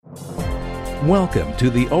Welcome to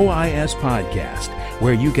the OIS Podcast,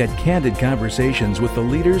 where you get candid conversations with the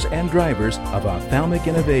leaders and drivers of ophthalmic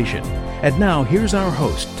innovation. And now, here's our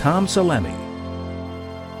host, Tom Salemi.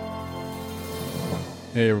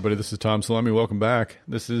 Hey everybody, this is Tom Salemi. Welcome back.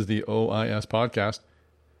 This is the OIS Podcast.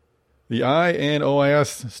 The I in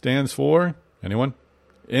OIS stands for, anyone?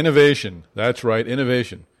 Innovation. That's right,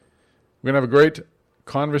 innovation. We're going to have a great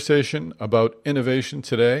conversation about innovation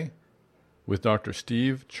today with Dr.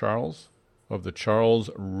 Steve Charles of the Charles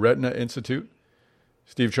Retina Institute.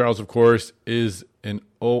 Steve Charles, of course, is an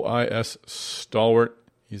OIS stalwart.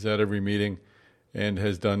 He's at every meeting and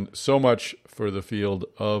has done so much for the field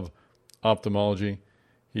of ophthalmology.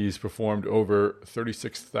 He's performed over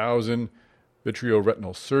 36,000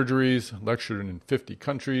 vitreoretinal surgeries, lectured in 50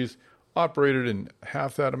 countries, operated in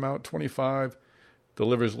half that amount, 25,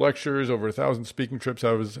 delivers lectures, over 1,000 speaking trips,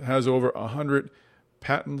 has over 100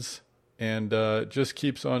 patents, and just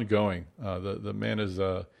keeps on going. The man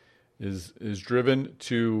is driven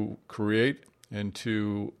to create and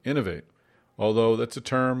to innovate, although that's a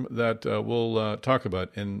term that we'll talk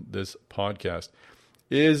about in this podcast.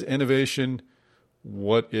 Is innovation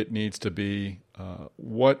what it needs to be?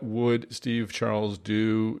 What would Steve Charles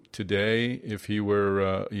do today if he were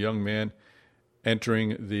a young man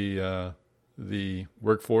entering the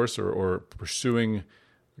workforce or pursuing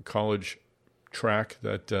a college track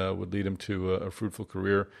that would lead him to a fruitful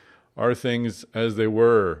career? Are things as they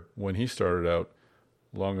were when he started out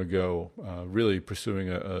long ago, really pursuing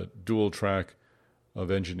a dual track of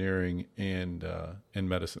engineering and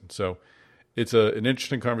medicine? So it's an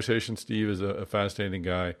interesting conversation. Steve is a fascinating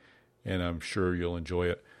guy, and I'm sure you'll enjoy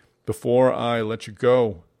it. Before I let you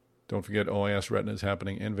go, don't forget OIS Retina is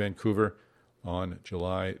happening in Vancouver on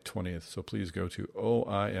July 20th. So please go to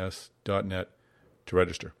ois.net to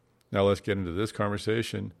register. Now let's get into this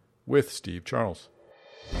conversation with Steve Charles.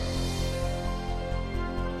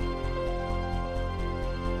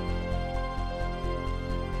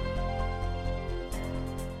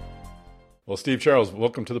 Well, Steve Charles,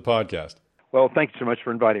 welcome to the podcast. Well, thank you so much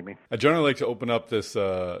for inviting me. I generally like to open up these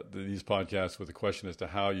podcasts with a question as to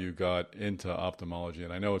how you got into ophthalmology.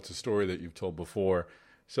 And I know it's a story that you've told before.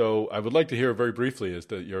 So I would like to hear very briefly as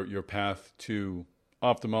to your path to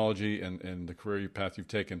ophthalmology and the career path you've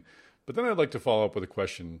taken. But then I'd like to follow up with a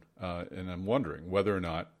question, and I'm wondering whether or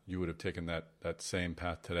not you would have taken that same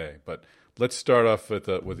path today. But let's start off with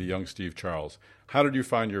the young Steve Charles. How did you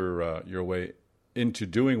find your way into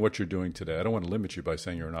doing what you're doing today? I don't want to limit you by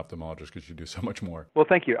saying you're an ophthalmologist because you do so much more. Well,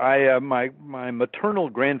 thank you. My maternal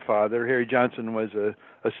grandfather, Harry Johnson, was a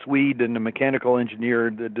Swede and a mechanical engineer,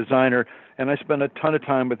 the designer, and I spent a ton of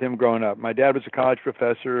time with him growing up. My dad was a college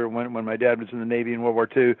professor. When my dad was in the Navy in World War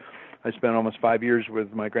II, I spent almost 5 years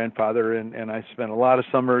with my grandfather, and I spent a lot of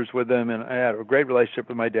summers with him, and I had a great relationship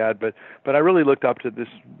with my dad. But I really looked up to this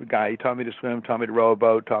guy. He taught me to swim, taught me to row a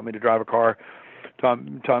boat, taught me to drive a car.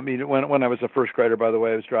 Taught me when I was a first grader, by the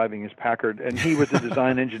way, I was driving his Packard, and he was a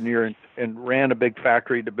design engineer and ran a big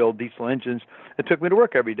factory to build diesel engines. It took me to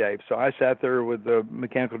work every day. So I sat there with the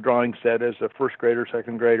mechanical drawing set as a first grader,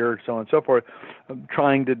 second grader, so on and so forth,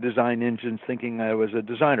 trying to design engines, thinking I was a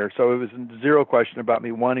designer. So it was zero question about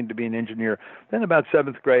me wanting to be an engineer. Then about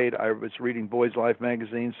seventh grade, I was reading Boys Life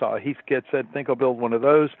magazine, saw a Heathkit, said, think I'll build one of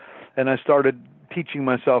those, and I started teaching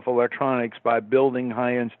myself electronics by building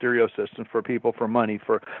high-end stereo systems for people for money,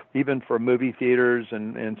 even for movie theaters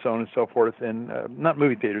and so on and so forth, and not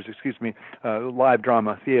movie theaters, live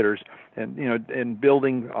drama theaters, and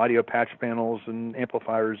building audio patch panels and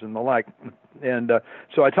amplifiers and the like. And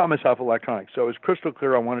so I taught myself electronics. So it was crystal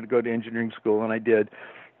clear I wanted to go to engineering school, and I did.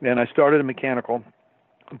 And I started in mechanical,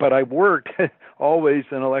 but I worked always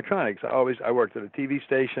in electronics. I worked at a TV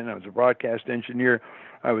station. I was a broadcast engineer.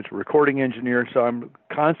 I was a recording engineer, so I'm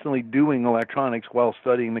constantly doing electronics while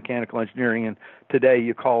studying mechanical engineering, and today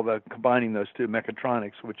you call combining those two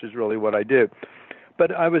mechatronics, which is really what I do.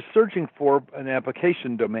 But I was searching for an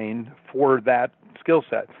application domain for that skill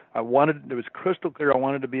set. It was crystal clear I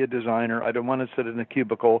wanted to be a designer. I didn't want to sit in a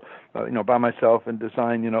cubicle, by myself and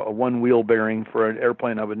design, a one-wheel bearing for an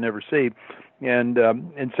airplane I would never see. And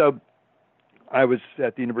so I was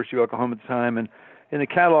at the University of Oklahoma at the time, and in the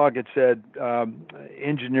catalog it said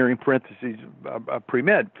engineering parentheses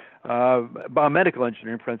pre-med, biomedical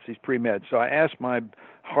engineering parentheses pre-med. So I asked my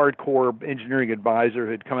hardcore engineering advisor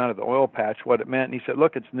who had come out of the oil patch what it meant, and he said,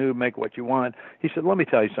 look, it's new, make what you want. He said, let me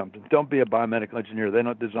tell you something, don't be a biomedical engineer, they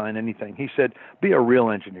don't design anything. He said, be a real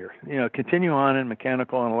engineer, continue on in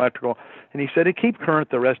mechanical and electrical, and he said, and keep current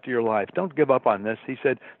the rest of your life, don't give up on this. He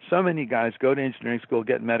said, so many guys go to engineering school,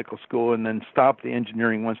 get medical school, and then stop the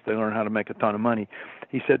engineering once they learn how to make a ton of money.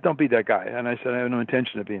 He said, "Don't be that guy." And I said, "I have no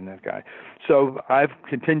intention of being that guy." So I've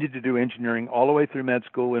continued to do engineering all the way through med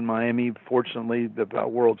school in Miami. Fortunately, the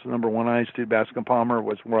world's number one eye institute, Bascom Palmer,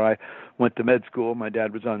 was where I went to med school. My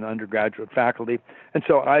dad was on the undergraduate faculty. And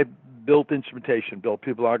so I built instrumentation, built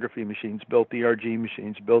pupillography machines, built ERG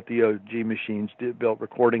machines, built EOG machines, built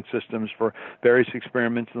recording systems for various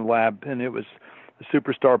experiments in the lab. And it was a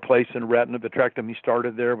superstar place in retina vitrectomy.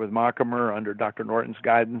 Started there with Mockemer under Dr. Norton's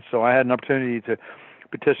guidance. So I had an opportunity to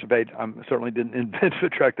participate. I certainly didn't invent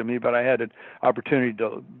vitrectomy, but I had an opportunity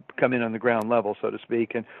to come in on the ground level, so to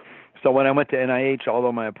speak. And so when I went to NIH,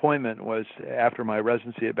 although my appointment was after my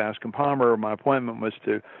residency at Bascom Palmer, my appointment was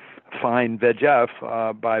to find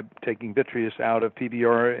VEGF by taking vitreous out of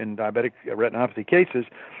PBR in diabetic retinopathy cases.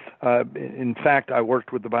 In fact, I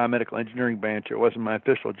worked with the biomedical engineering branch. It wasn't my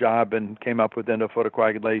official job, and came up with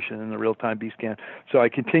endophotocoagulation and the real-time B-scan. So I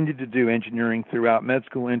continued to do engineering throughout med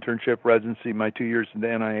school, internship, residency, my 2 years in the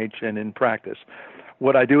NIH, and in practice.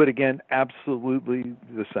 Would I do it again? Absolutely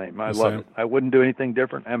the same. I love it. I wouldn't do anything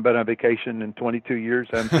different. I haven't been on vacation in 22 years.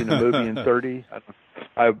 I haven't seen a movie in 30.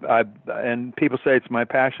 And people say it's my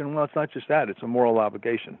passion. Well, it's not just that. It's a moral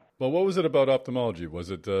obligation. Well, what was it about ophthalmology? Was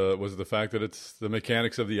it the fact that it's the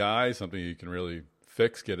mechanics of the eye, something you can really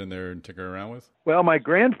fix, get in there and tinker around with? Well, my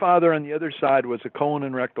grandfather on the other side was a colon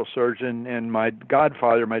and rectal surgeon, and my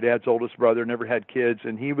godfather, my dad's oldest brother, never had kids,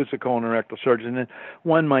 and he was a colon and rectal surgeon. And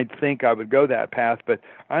one might think I would go that path, but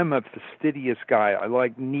I'm a fastidious guy. I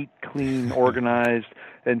like neat, clean, organized,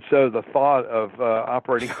 and so the thought of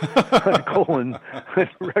operating on colon and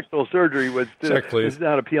rectal surgery was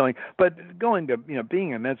not appealing. But going to,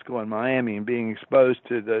 being in med school in Miami and being exposed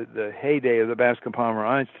to the heyday of the Bascom Palmer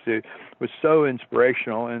Eye Institute was so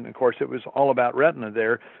inspirational, and of course it was all about retina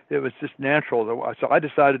there. It was just natural. So I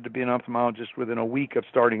decided to be an ophthalmologist within a week of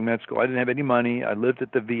starting med school. I didn't have any money. I lived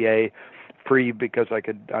at the VA free because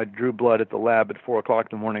I drew blood at the lab at 4:00 in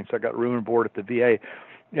the morning, so I got room and board at the VA.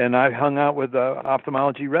 And I hung out with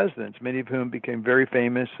ophthalmology residents, many of whom became very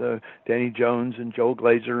famous, Danny Jones and Joel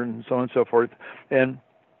Glazer and so on and so forth. And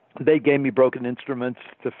they gave me broken instruments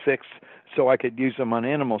to fix so I could use them on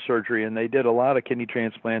animal surgery, and they did a lot of kidney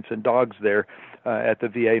transplants in dogs there at the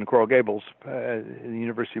VA in Coral Gables in the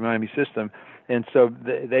University of Miami system. And so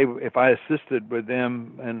they if I assisted with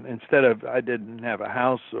them, and instead of, I didn't have a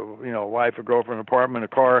house, or, a wife, a girlfriend, apartment, a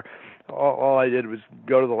car, all I did was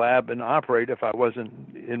go to the lab and operate if I wasn't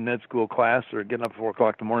in med school class or getting up at 4:00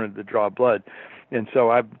 in the morning to draw blood. And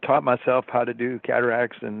so I taught myself how to do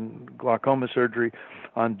cataracts and glaucoma surgery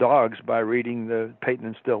on dogs by reading the Peyton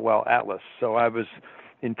and Stilwell Atlas. So I was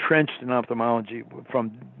entrenched in ophthalmology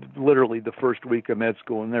from literally the first week of med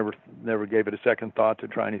school, and never gave it a second thought to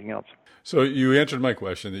try anything else. So you answered my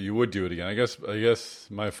question that you would do it again. I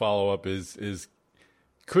guess my follow-up is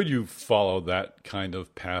could you follow that kind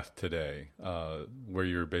of path today, where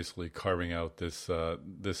you're basically carving out this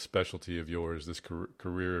specialty of yours, this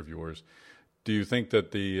career of yours? Do you think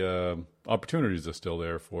that the opportunities are still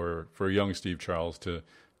there for young Steve Charles to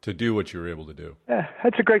do what you were able to do? Yeah,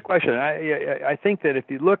 that's a great question. I think that if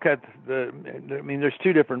you look at there's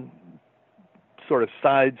two different sort of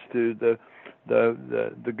sides to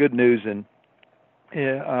the good news, and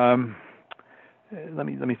let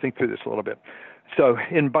me think through this a little bit. So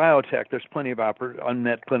in biotech, there's plenty of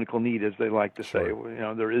unmet clinical need, as they like to say.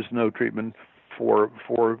 There is no treatment for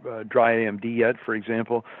dry AMD yet, for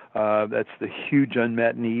example. That's the huge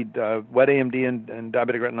unmet need. Wet AMD and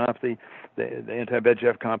diabetic retinopathy, the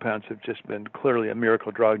anti-VEGF compounds have just been clearly a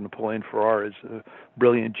miracle drug. Napoleon Farrar is a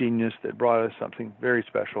brilliant genius that brought us something very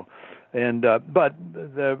special. And but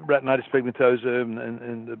the retinitis pigmentosa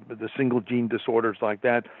and the single gene disorders like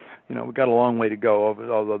that, we've got a long way to go,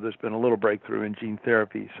 although there's been a little breakthrough in gene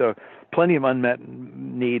therapy. So plenty of unmet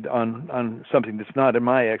need on something that's not in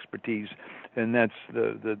my expertise, and that's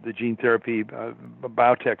the gene therapy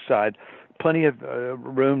biotech side. Plenty of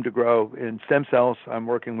room to grow in stem cells. I'm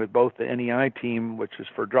working with both the NEI team, which is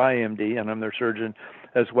for dry AMD, and I'm their surgeon,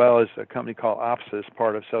 as well as a company called OPSIS,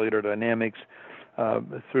 part of Cellular Dynamics,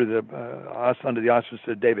 through under the auspices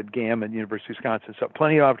of David Gamm at the University of Wisconsin. So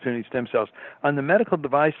plenty of opportunity, stem cells. On the medical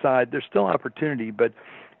device side, there's still opportunity, but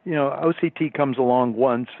OCT comes along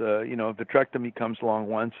once, vitrectomy comes along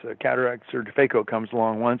once, cataract surgery, phaco comes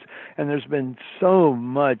along once, and there's been so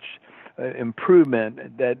much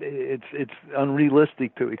improvement that it's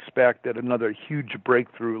unrealistic to expect that another huge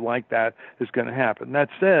breakthrough like that is going to happen. That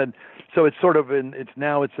said, so it's sort of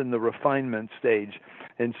it's in the refinement stage,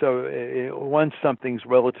 and so once something's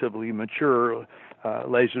relatively mature,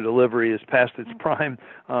 laser delivery is past its prime.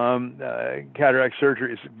 Cataract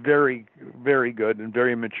surgery is very, very good and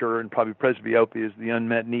very mature, and probably presbyopia is the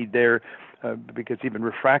unmet need there. because even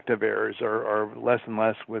refractive errors are less and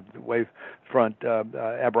less with wavefront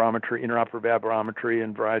aberrometry, interoperative aberrometry,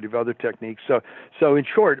 and a variety of other techniques. So in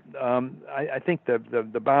short, I think the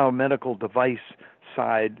biomedical device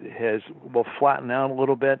side will flatten out a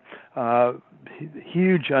little bit.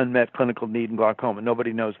 Huge unmet clinical need in glaucoma.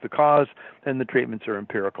 Nobody knows the cause, and the treatments are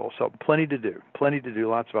empirical. So plenty to do,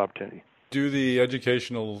 lots of opportunity. Do the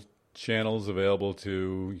educational channels available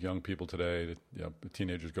to young people today,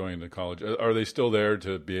 teenagers going into college, are they still there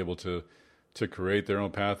to be able to create their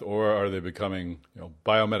own path, or are they becoming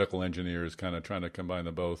biomedical engineers, kind of trying to combine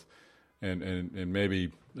them both, and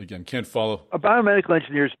maybe again can't follow? Biomedical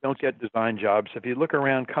engineers don't get design jobs. If you look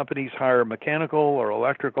around, companies hire mechanical or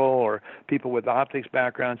electrical or people with optics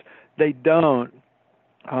backgrounds. They don't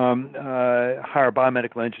hire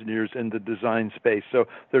biomedical engineers in the design space. So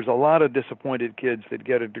there's a lot of disappointed kids that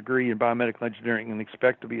get a degree in biomedical engineering and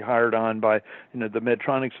expect to be hired on by the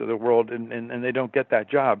Medtronics of the world, and they don't get that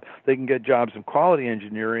job. They can get jobs in quality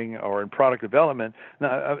engineering or in product development.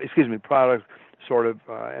 Product sort of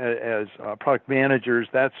as product managers,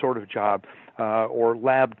 that sort of job, or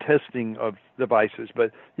lab testing of devices.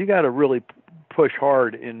 But you got to really push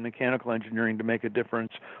hard in mechanical engineering to make a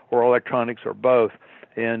difference, or electronics, or both.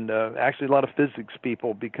 And actually, a lot of physics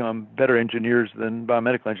people become better engineers than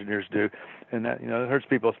biomedical engineers do, and that it hurts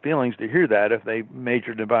people's feelings to hear that if they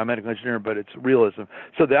majored in biomedical engineering. But it's realism.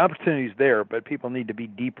 So the opportunity is there, but people need to be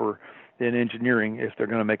deeper in engineering if they're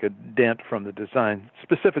going to make a dent from the design,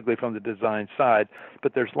 specifically from the design side.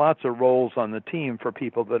 But there's lots of roles on the team for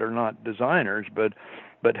people that are not designers, but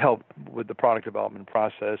help with the product development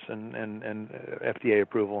process and FDA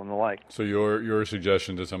approval and the like. So your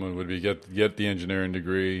suggestion to someone would be get the engineering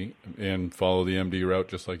degree and follow the MD route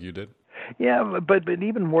just like you did? Yeah, but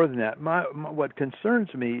even more than that, what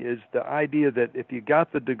concerns me is the idea that if you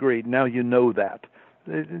got the degree, now you know that.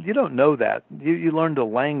 You don't know that. You learned a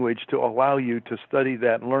language to allow you to study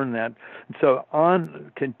that and learn that. And so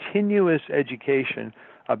on continuous education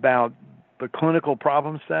about the clinical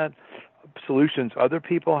problem set, solutions other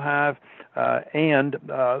people have, and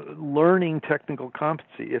learning technical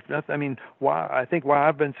competency. If nothing, why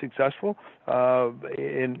I've been successful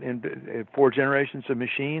in 4 generations of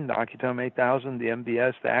machine, the Ocutom 8000, the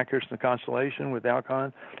MBS, the Accuracy, and the Constellation with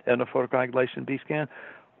Alcon, and the photocoagulation B-scan,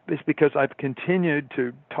 is because I've continued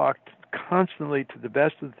to talk constantly to the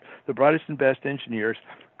brightest and best engineers,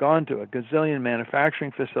 gone to a gazillion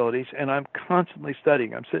manufacturing facilities, and I'm constantly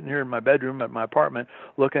studying. I'm sitting here in my bedroom at my apartment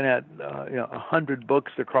looking at 100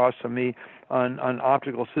 books across from me on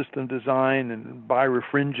optical system design and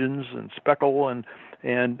birefringence and speckle and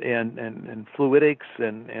fluidics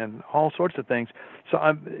and all sorts of things.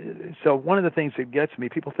 So one of the things that gets me,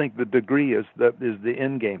 people think the degree is the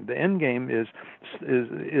end game. The end game is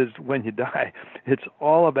when you die. It's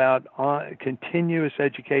all about continuous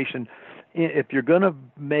education. If you're going to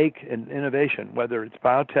make an innovation, whether it's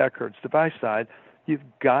biotech or it's device side, you've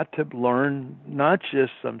got to learn not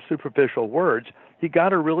just some superficial words. You got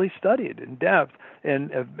to really study it in depth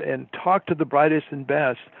and talk to the brightest and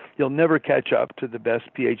best. You'll never catch up to the best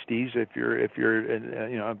PhDs if you're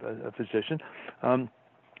a physician,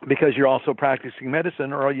 because you're also practicing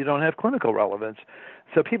medicine or you don't have clinical relevance.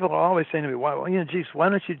 So people are always saying to me, why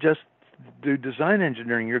don't you just do design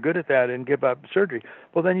engineering? You're good at that, and give up surgery.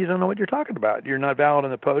 Well, then you don't know what you're talking about. You're not valid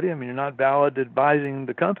on the podium, and you're not valid advising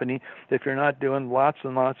the company if you're not doing lots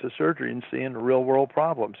and lots of surgery and seeing real world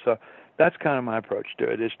problems. So that's kind of my approach to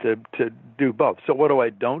it, is to do both. So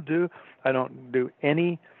what don't do? I don't do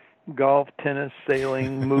any golf, tennis,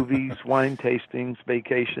 sailing, movies, wine tastings,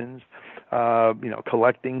 vacations,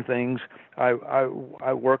 collecting things.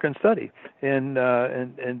 I work and study, and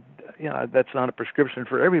that's not a prescription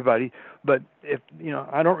for everybody. But if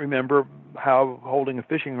I don't remember how holding a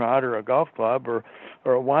fishing rod or a golf club or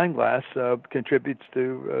a wine glass contributes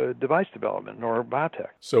to device development or biotech.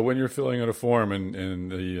 So when you're filling out a form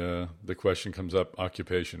and the question comes up,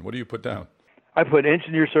 occupation, what do you put down? I put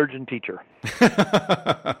engineer, surgeon, teacher.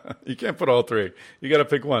 You can't put all 3. You got to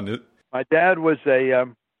pick one. My dad was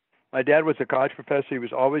a college professor. He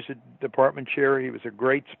was always a department chair. He was a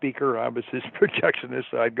great speaker. I was his projectionist,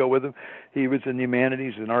 so I'd go with him. He was in the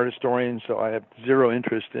humanities, an art historian, so I have zero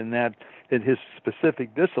interest in that, in his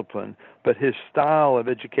specific discipline. But his style of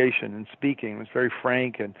education and speaking was very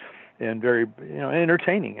frank and very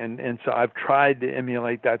entertaining. And so I've tried to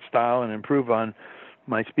emulate that style and improve on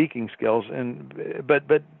my speaking skills. But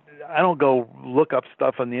I don't go look up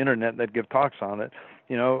stuff on the internet that give talks on it.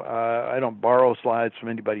 I don't borrow slides from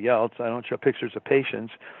anybody else. I don't show pictures of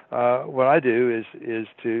patients. What I do is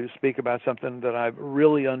to speak about something that I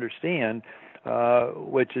really understand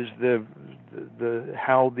which is the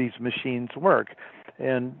how these machines work,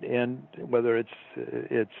 and whether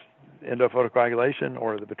it's endophotocoagulation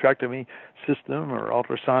or the vitrectomy system or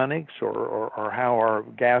ultrasonics or how our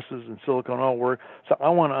gases and silicone all work. So I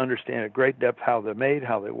want to understand at great depth how they're made,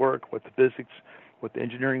 how they work, what the physics, what the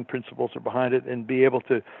engineering principles are behind it, and be able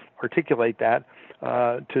to articulate that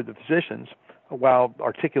to the physicians while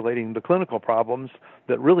articulating the clinical problems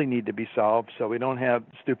that really need to be solved, so we don't have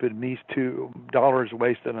stupid Me Too dollars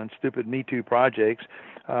wasted on stupid Me Too projects.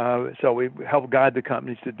 So we help guide the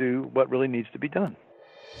companies to do what really needs to be done.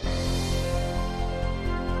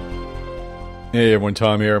 Hey everyone,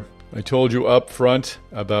 Tom here. I told you up front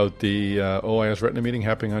about the OIS Retina meeting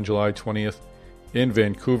happening on July 20th in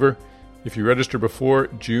Vancouver. If you register before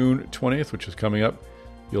June 20th, which is coming up,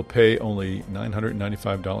 you'll pay only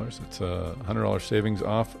 $995. It's a $100 savings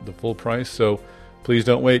off the full price. So please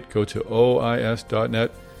don't wait. Go to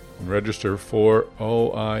OIS.net and register for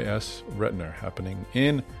OIS Retina happening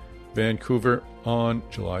in Vancouver on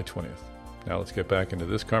July 20th. Now let's get back into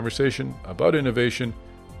this conversation about innovation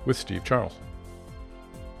with Steve Charles.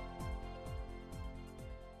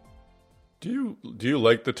 Do you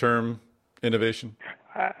like the term innovation?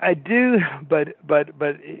 I do, but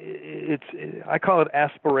it's I call it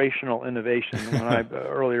aspirational innovation. When I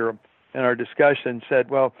earlier in our discussion said,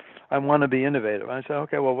 well, I want to be innovative. I said,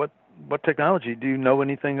 okay, well, what technology do you know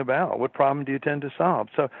anything about? What problem do you tend to solve?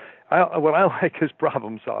 So what I like is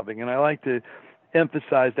problem solving, and I like to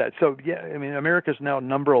emphasize that. So yeah, I mean, America's now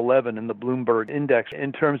number 11 in the Bloomberg Index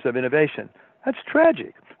in terms of innovation. That's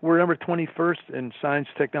tragic. We're number 21st in science,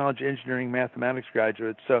 technology, engineering, mathematics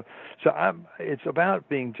graduates. So it's about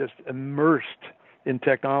being just immersed in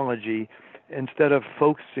technology instead of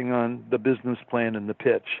focusing on the business plan and the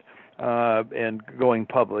pitch and going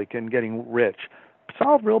public and getting rich.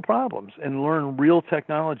 Solve real problems and learn real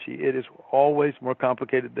technology. It is always more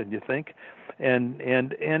complicated than you think,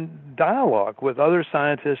 and dialogue with other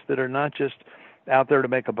scientists that are not just out there to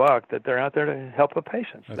make a buck, that they're out there to help the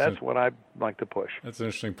patients. That's what I like to push. That's an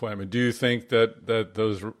interesting point. I mean, do you think that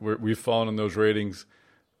those we've fallen in those ratings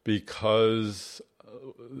because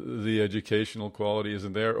the educational quality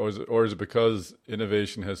isn't there, or is it because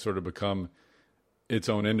innovation has sort of become its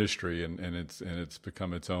own industry and it's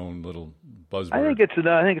become its own little buzzword?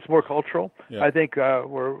 I think it's more cultural. Yeah. I think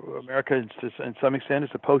America, in some extent, is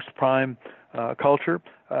a post-prime culture.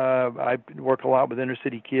 I work a lot with inner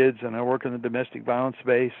city kids, and I work in the domestic violence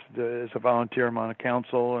space as a volunteer. I'm on a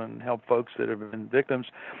council and help folks that have been victims.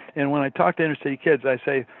 And when I talk to inner city kids, I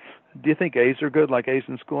say, do you think A's are good, like A's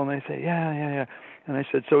in school? And they say, yeah. And I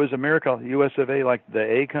said, so is America, the US of A, like the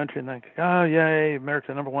A country? And they go, oh, yeah,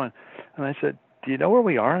 America number one. And I said, do you know where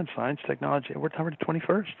we are in science, technology? We're number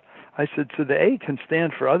 21st. I said, so the A can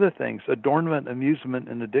stand for other things, adornment, amusement,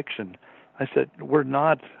 and addiction. I said, we're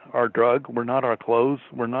not our drug, we're not our clothes,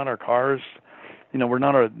 we're not our cars, we're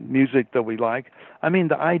not our music that we like. I mean,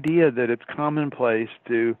 the idea that it's commonplace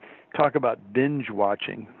to talk about binge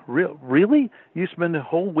watching. Really? You spend a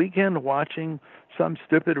whole weekend watching some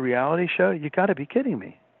stupid reality show? You got to be kidding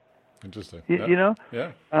me. Interesting. Yeah.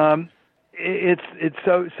 It's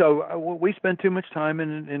so we spend too much time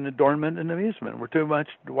in adornment and amusement. We're too much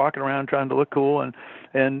walking around trying to look cool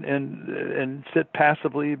and sit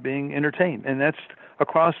passively being entertained, and that's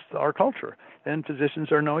across our culture. And physicians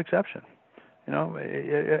are no exception.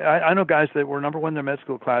 I know guys that were number one in their med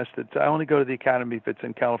school class that I only go to the academy if it's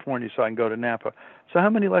in California so I can go to Napa. So how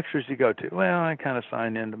many lectures do you go to? Well, I kind of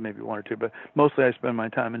sign in to maybe one or two, but mostly I spend my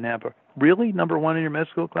time in Napa. Really? Number one in your med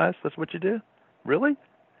school class? That's what you do? Really?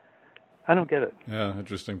 I don't get it. Yeah,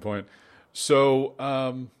 interesting point. So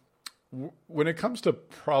when it comes to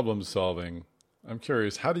problem solving, I'm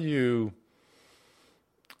curious, how do you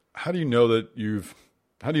know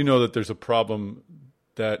that there's a problem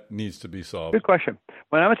that needs to be solved? Good question.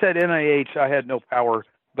 When I was at NIH, I had no power,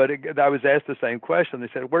 but I was asked the same question. They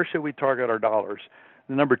said, where should we target our dollars?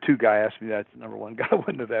 The number two guy asked me that. The number one guy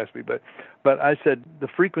wouldn't have asked me, but I said, the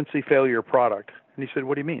frequency failure product. And he said,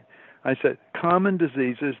 what do you mean? I said, common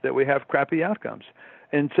diseases that we have crappy outcomes.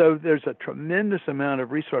 And so there's a tremendous amount of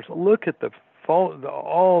resource. Look at the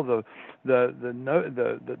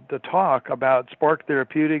talk about Spark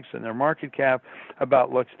Therapeutics and their market cap about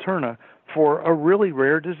Luxturna for a really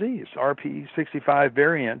rare disease, RPE65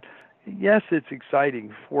 variant. Yes, it's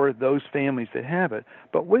exciting for those families that have it,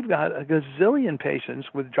 but we've got a gazillion patients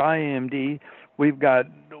with dry AMD. We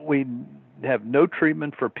have no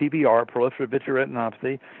treatment for PVR, proliferative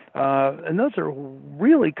vitreoretinopathy, and those are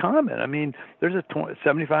really common. I mean, there's a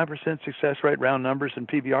 75% success rate, round numbers, in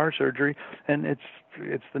PVR surgery, and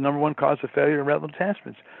it's the number one cause of failure in retinal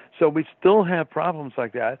detachments. So we still have problems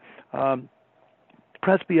like that.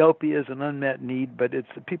 presbyopia is an unmet need, but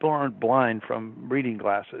people aren't blind from reading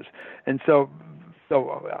glasses, and so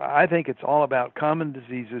I think it's all about common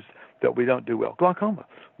diseases that we don't do well. Glaucoma,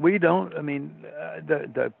 we don't. I mean,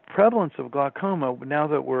 the prevalence of glaucoma now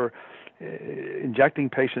that we're injecting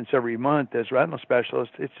patients every month as retinal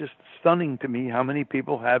specialists, it's just stunning to me how many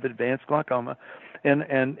people have advanced glaucoma, and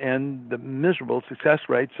the miserable success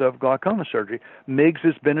rates of glaucoma surgery. MIGS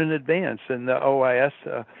has been an advance, and the OIS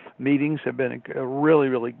meetings have been really,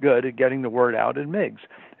 really good at getting the word out in MIGS,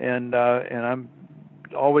 and I'm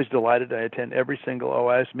always delighted. I attend every single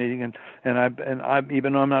OIS meeting, and I'm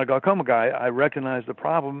even though I'm not a glaucoma guy, I recognize the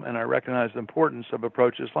problem and I recognize the importance of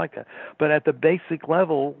approaches like that. But at the basic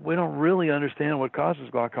level, we don't really understand what causes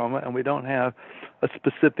glaucoma, and we don't have a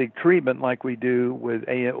specific treatment like we do with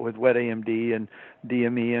wet AMD and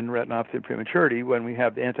DME and retinopathy prematurity, when we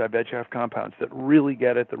have the anti-VEGF compounds that really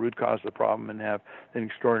get at the root cause of the problem and have an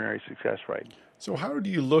extraordinary success rate. So how do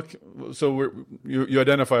you look? So you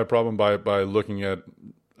identify a problem by looking at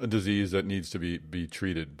a disease that needs to be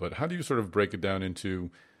treated, but how do you sort of break it down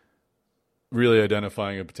into really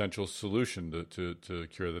identifying a potential solution to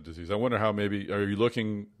cure the disease? I wonder how maybe are you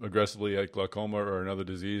looking aggressively at glaucoma or another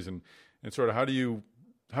disease, and sort of how do you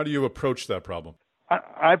approach that problem?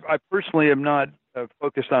 I personally am not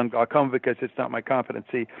focused on glaucoma because it's not my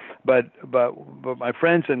competency, but my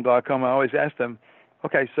friends in glaucoma, I always ask them,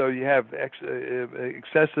 okay, so you have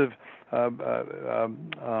excessive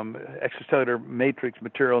extracellular matrix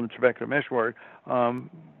material in the trabecular meshwork.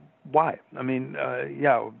 Why? I mean,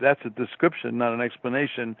 that's a description, not an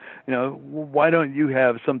explanation. Why don't you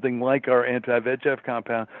have something like our anti-VEGF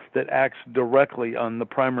compound that acts directly on the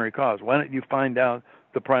primary cause? Why don't you find out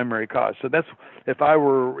the primary cause? So that's, if I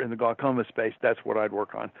were in the glaucoma space, that's what I'd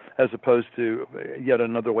work on, as opposed to yet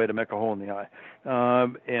another way to make a hole in the eye.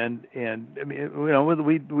 And I mean, we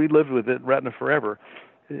lived with it, retina forever.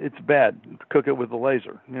 It's bad. Cook it with a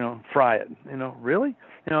laser, fry it, really?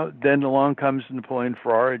 Then along comes Napoleon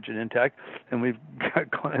Farrar at Genentech, and we've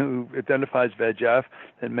got who identifies VEGF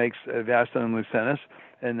and makes Avastin and Lucentis,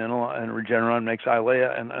 and Regeneron makes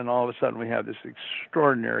Eylea, and all of a sudden we have this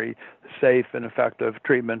extraordinary, safe and effective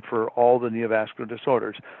treatment for all the neovascular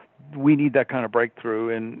disorders. We need that kind of breakthrough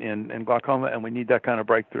in glaucoma, and we need that kind of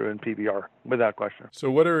breakthrough in PVR, without question.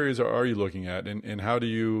 So what areas are you looking at, and how do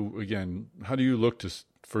you look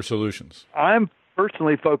for solutions? I'm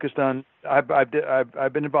personally focused on, I've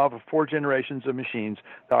been involved with 4 generations of machines.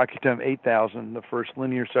 The Ocutem 8000, the first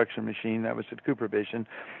linear section machine, that was at CooperVision.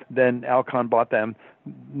 Then Alcon bought them.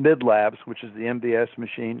 Midlabs, which is the MDS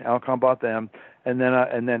machine, Alcon bought them, and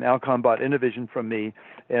then Alcon bought Innovision from me,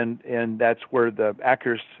 and that's where the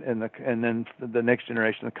Acurs and then the next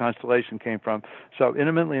generation, the Constellation, came from. So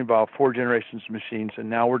intimately involved, 4 generations of machines, and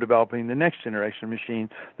now we're developing the next generation machine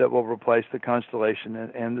that will replace the Constellation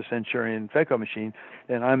and the Centurion phaco machine,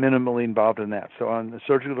 and I'm intimately involved in that. So on the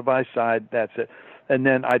surgical device side, that's it. And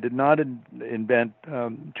then I did not invent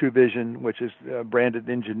TrueVision, which is branded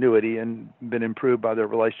Ingenuity and been improved by their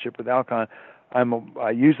relationship with Alcon.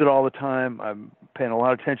 I use it all the time. I'm paying a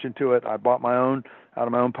lot of attention to it. I bought my own out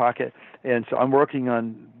of my own pocket, and so I'm working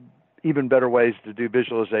on even better ways to do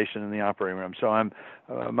visualization in the operating room. So I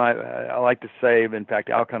like to say, in fact,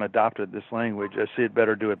 Alcon adopted this language: see it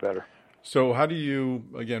better, do it better. So how do you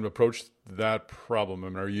again approach that problem? I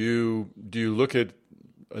mean, do you look at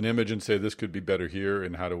an image and say this could be better here,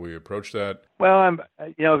 and how do we approach that? Well,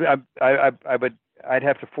 I'd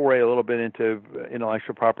have to foray a little bit into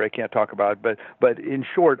intellectual property. I can't talk about it, but in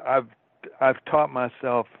short, I've taught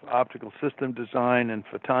myself optical system design and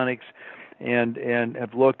photonics, and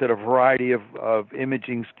have looked at a variety of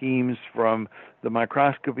imaging schemes from the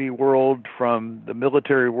microscopy world, from the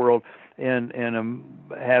military world, and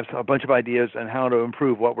have a bunch of ideas on how to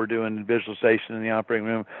improve what we're doing in visualization in the operating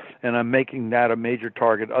room. And I'm making that a major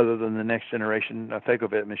target, other than the next generation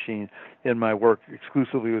phacovet machine, in my work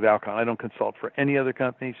exclusively with Alcon. I don't consult for any other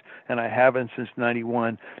companies, and I haven't since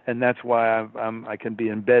 '91, and that's why I can be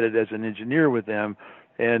embedded as an engineer with them,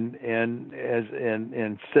 and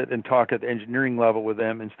sit and talk at the engineering level with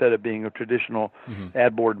them instead of being a traditional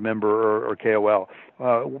ad board member or KOL.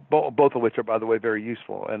 Both of which are, by the way, very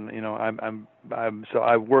useful. And so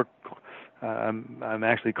I work. I'm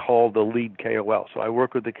actually called the lead KOL. So I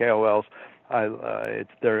work with the KOLs.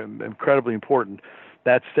 They're incredibly important.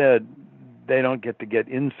 That said, they don't get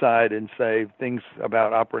inside and say things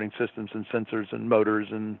about operating systems and sensors and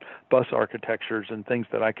motors and bus architectures and things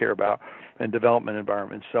that I care about, and development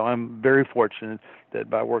environments. So I'm very fortunate that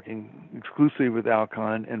by working exclusively with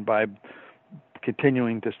Alcon and by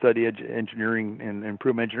continuing to study engineering and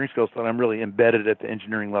improve my engineering skills, that I'm really embedded at the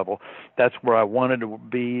engineering level. That's where I wanted to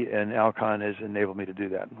be, and Alcon has enabled me to do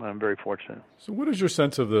that. I'm very fortunate. So what is your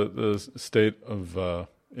sense of the state of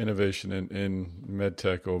innovation in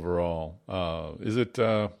medtech overall? Is it,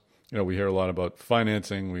 we hear a lot about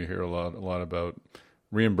financing, we hear a lot about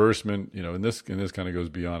reimbursement, and this kind of goes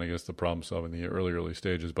beyond, I guess, the problem solving in the early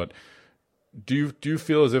stages. But do you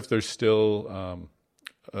feel as if there's still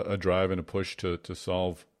a drive and a push to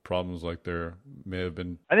solve problems like there may have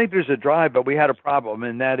been? I think there's a drive, but we had a problem,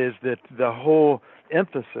 and that is that the whole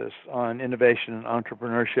emphasis on innovation and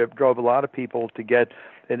entrepreneurship drove a lot of people to get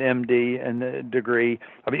an MD and a degree,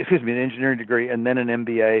 an engineering degree, and then an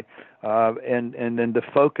MBA, and then the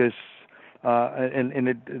focus.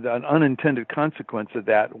 An unintended consequence of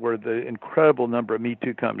that were the incredible number of Me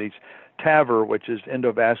Too companies. TAVR, which is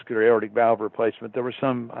endovascular aortic valve replacement, there were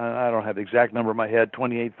some, I don't have the exact number in my head,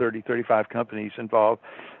 28, 30, 35 companies involved.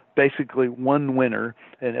 Basically, one winner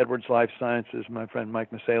in Edwards Lifesciences, my friend Mike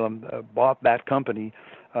Masalem, bought that company.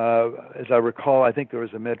 As I recall, I think there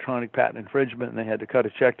was a Medtronic patent infringement, and they had to cut a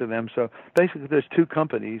check to them. So basically, there's two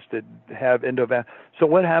companies that have endovascular. So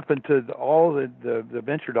what happened to all the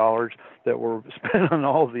venture dollars that were spent on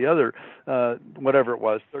all of the other, whatever it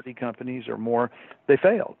was, 30 companies or more? They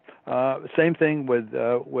failed. Same thing with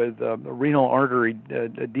renal artery,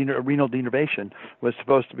 renal denervation was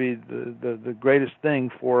supposed to be the greatest thing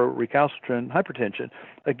for recalcitrant hypertension.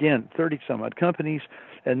 Again, 30-some-odd companies,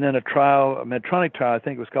 and then a Medtronic trial, I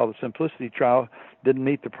think it was called the Simplicity trial, didn't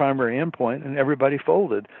meet the primary endpoint, and everybody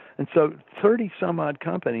folded. And so 30-some-odd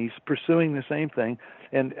companies pursuing the same thing,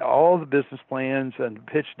 and all the business plans and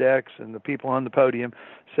pitch decks and the people on the podium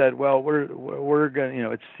said, well, we're going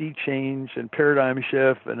to, it's sea change and paradigm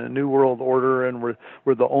shift and a new world order, and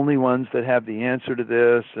we're the only ones that have the answer to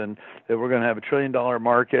this, and that we're going to have $1 trillion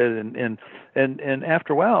market. And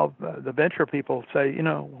after a while, the venture people say,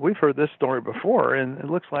 we've heard this story before, and it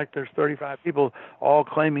looks like there's 35 people all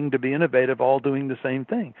claiming to be innovative, all doing the same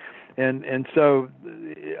thing. And so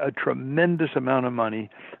a tremendous amount of money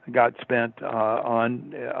got spent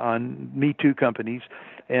on Me Too companies,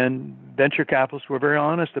 and venture capitalists were very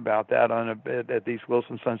honest about that at these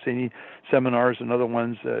Wilson Sonsini seminars and other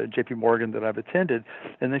ones, J.P. Morgan, that I've attended.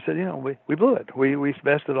 And they said, we blew it. We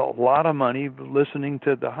invested a lot of money listening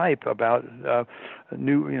to the hype about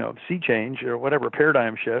new, sea change or whatever,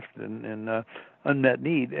 paradigm shift and unmet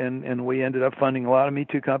need, and we ended up funding a lot of Me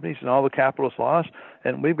Too companies, and all the capitalists lost,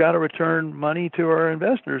 and we've got to return money to our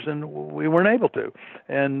investors, and we weren't able to,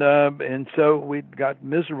 and so we got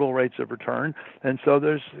miserable rates of return, and so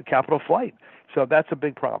there's capital flight. So that's a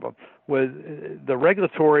big problem. With the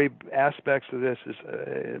regulatory aspects of this is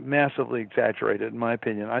massively exaggerated, in my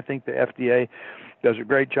opinion. I think the FDA does a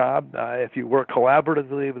great job. If you work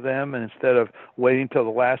collaboratively with them, and instead of waiting till the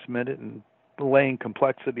last minute and laying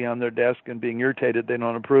complexity on their desk and being irritated they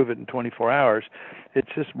don't approve it in 24 hours, it's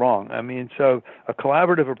just wrong. So a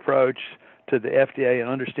collaborative approach to the FDA and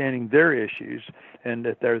understanding their issues and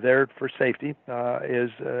that they're there for safety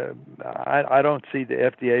is, I don't see the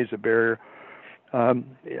FDA as a barrier.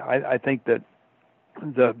 I think that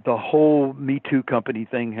the whole Me Too company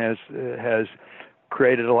thing has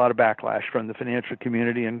created a lot of backlash from the financial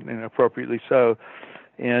community, and appropriately so.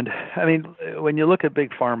 And when you look at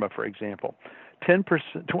big pharma, for example,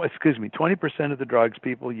 20% of the drugs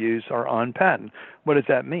people use are on patent. What does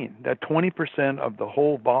that mean? That 20% of the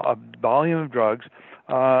whole volume of drugs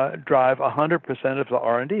drive 100% of the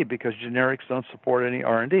R&D, because generics don't support any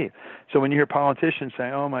R&D. So when you hear politicians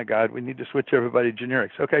saying, "Oh my God, we need to switch everybody to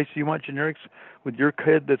generics," okay, so you want generics with your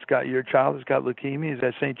child that's got leukemia? Is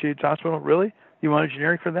that St. Jude's Hospital? Really? You want a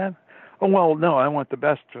generic for that? Oh well, no, I want the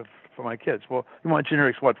best for my kids. Well, you want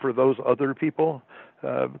generics what, for those other people,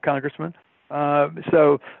 Congressman?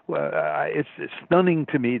 It's stunning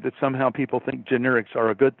to me that somehow people think generics are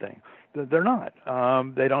a good thing. They're not.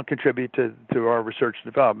 They don't contribute to our research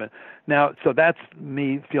and development. Now, so that's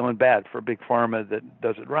me feeling bad for big pharma that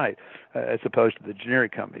does it right, as opposed to the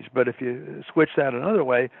generic companies. But if you switch that another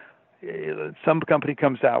way, some company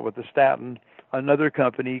comes out with a statin, another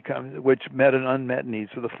company which met an unmet need.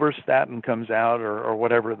 So the first statin comes out, or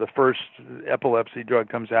whatever, the first epilepsy drug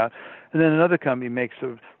comes out, and then another company makes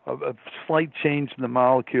a slight change in the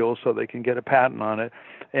molecule so they can get a patent on it,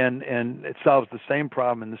 and it solves the same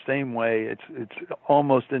problem in the same way. It's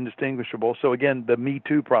almost indistinguishable. So again, the Me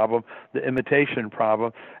Too problem, the imitation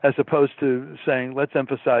problem, as opposed to saying, let's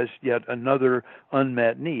emphasize yet another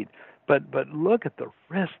unmet need. But look at the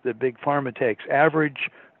risk that big pharma takes. Average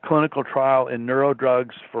clinical trial in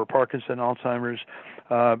neurodrugs for Parkinson, Alzheimer's,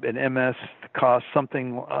 and MS costs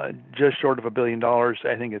something just short of $1 billion.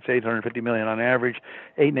 I think it's $850 million on average,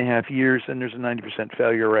 8.5 years, and there's a 90%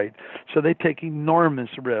 failure rate. So they take enormous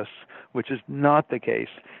risks, which is not the case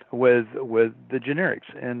with the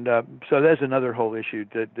generics. And so that's another whole issue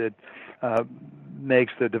that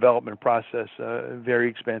makes the development process very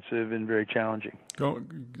expensive and very challenging.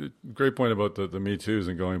 Great point about the Me Too's,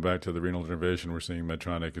 and going back to the renal denervation, we're seeing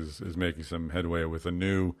Medtronic is making some headway with a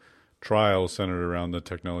new trial centered around the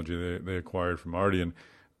technology they acquired from Ardian.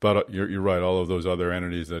 But you're right, all of those other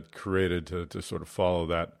entities that created to sort of follow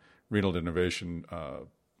that renal denervation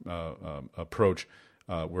approach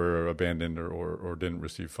were abandoned or didn't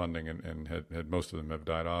receive funding, and had most of them have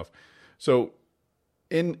died off. So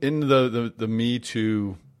in the Me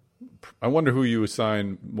Too, I wonder who you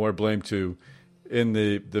assign more blame to in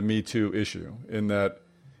the Me Too issue. In that,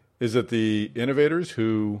 is it the innovators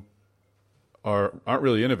who aren't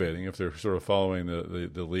really innovating if they're sort of following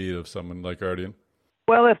the lead of someone like Ardian?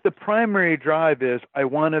 Well, if the primary drive is I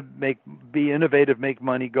want to be innovative, make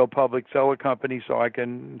money, go public, sell a company so I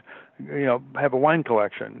can, have a wine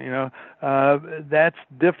collection, that's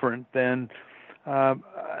different than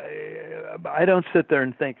I don't sit there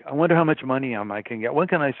and think, I wonder how much money I can get. When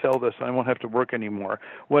can I sell this and I won't have to work anymore?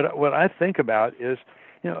 What I think about is,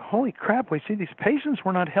 holy crap, we see these patients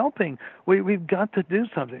we're not helping. We've got to do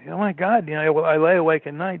something. Oh my God, I lay awake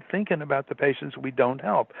at night thinking about the patients we don't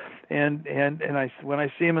help. And when I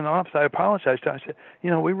see them in the office, I apologize to them. I said,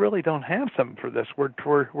 we really don't have something for this.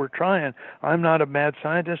 We're trying. I'm not a mad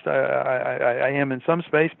scientist. I am in some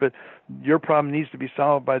space, but your problem needs to be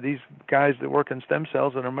solved by these guys that work in stem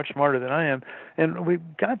cells that are much smarter than I am. And we've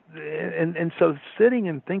got, and so sitting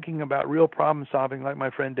and thinking about real problem solving, like my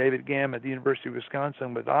friend David Gamm at the University of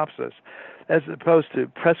Wisconsin with OPSIS, as opposed to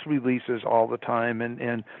press releases all the time,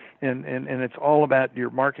 and it's all about your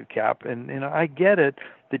market cap. And I get it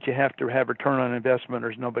that you have to have return on investment,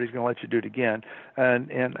 or nobody's going to let you do it again. And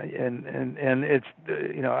it's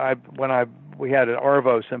we had an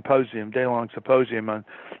ARVO symposium, day-long symposium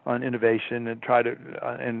on innovation, and try to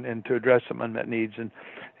and to address some unmet needs, and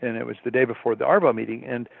it was the day before the ARVO meeting,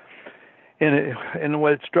 and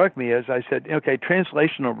what struck me is I said, okay,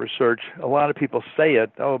 translational research, a lot of people say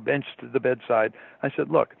it, bench to the bedside. I said,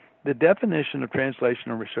 look, the definition of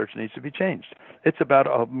translational research needs to be changed. It's about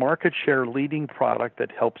a market share leading product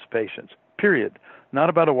that helps patients, period. Not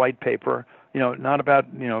about a white paper, not about,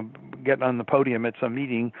 getting on the podium at some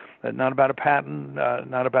meeting, not about a patent,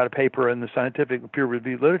 not about a paper in the scientific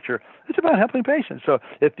peer-reviewed literature. It's about helping patients. So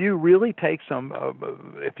if you really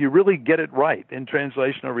if you really get it right in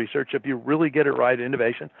translational research, if you really get it right in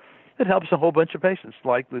innovation, it helps a whole bunch of patients,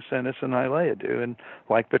 like Lucentis and Eylea do, and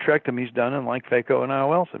like vitrectomy's done, and like Phaco and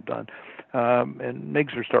IOLs have done, and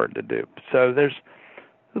MIGS are starting to do. So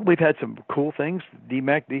we've had some cool things,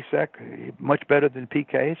 DMEC, DSEC, much better than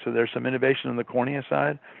PK, so there's some innovation on the cornea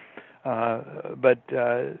side. But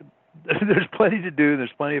there's plenty to do.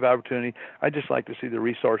 There's plenty of opportunity. I just like to see the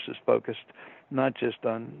resources focused, not just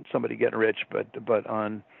on somebody getting rich, but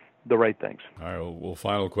on the right things. All right. Well,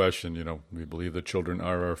 final question. We believe that children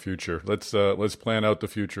are our future. Let's plan out the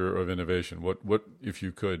future of innovation. What if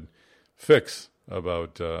you could fix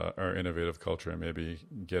about our innovative culture and maybe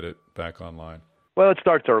get it back online? Well, it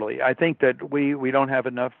starts early. I think that we don't have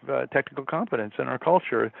enough technical competence in our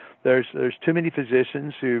culture. There's too many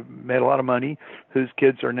physicians who made a lot of money, whose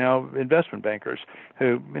kids are now investment bankers,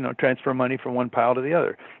 who transfer money from one pile to the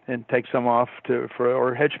other and take some off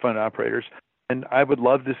or hedge fund operators. And I would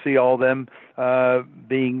love to see all them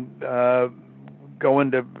going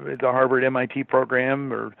to the Harvard MIT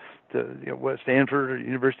program, or to Stanford or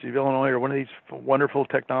University of Illinois, or one of these wonderful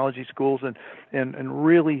technology schools, and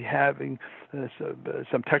really having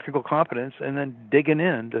some technical competence, and then digging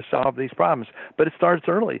in to solve these problems. But it starts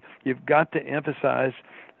early. You've got to emphasize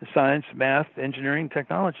science, math, engineering,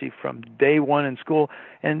 technology from day one in school.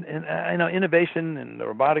 And I know innovation and the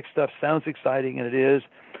robotic stuff sounds exciting, and it is,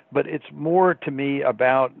 but it's more to me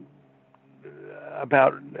about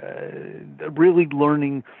really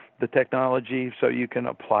learning the technology so you can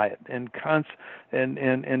apply it, and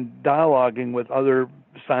dialoguing with other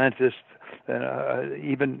scientists,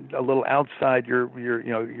 even a little outside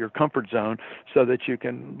your comfort zone, so that you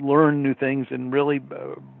can learn new things and really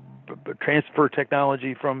transfer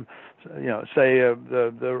technology from say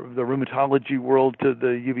the rheumatology world to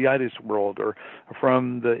the uveitis world, or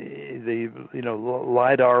from the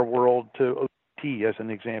LIDAR world to OT, as an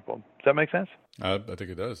example. Does that make sense? I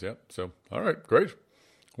think it does. Yeah. So, all right, great.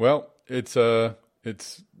 Well, it's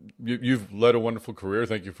you've led a wonderful career.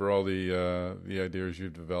 Thank you for all the ideas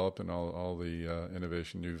you've developed and all the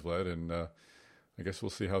innovation you've led. And I guess we'll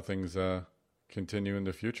see how things continue in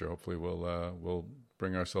the future. Hopefully, we'll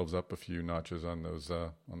bring ourselves up a few notches on those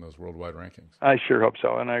worldwide rankings. I sure hope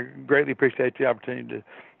so, and I greatly appreciate the opportunity to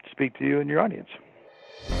speak to you and your audience.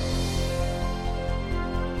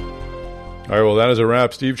 All right, well, that is a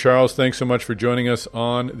wrap. Steve Charles, thanks so much for joining us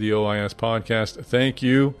on the OIS podcast. Thank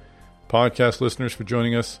you, podcast listeners, for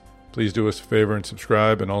joining us. Please do us a favor and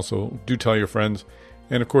subscribe, and also do tell your friends.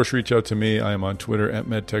 And, of course, reach out to me. I am on Twitter at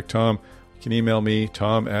MedTechTom. You can email me,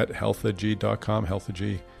 tom@healthag.com.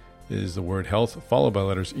 Healthag is the word health, followed by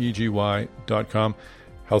letters EGY.com.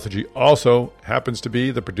 Healthag also happens to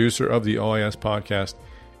be the producer of the OIS podcast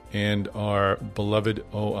and our beloved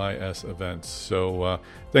OIS events. So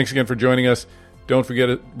thanks again for joining us. Don't forget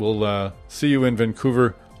it. We'll see you in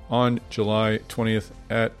Vancouver on July 20th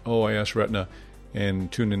at OIS Retina.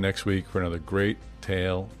 And tune in next week for another great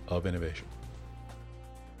tale of innovation.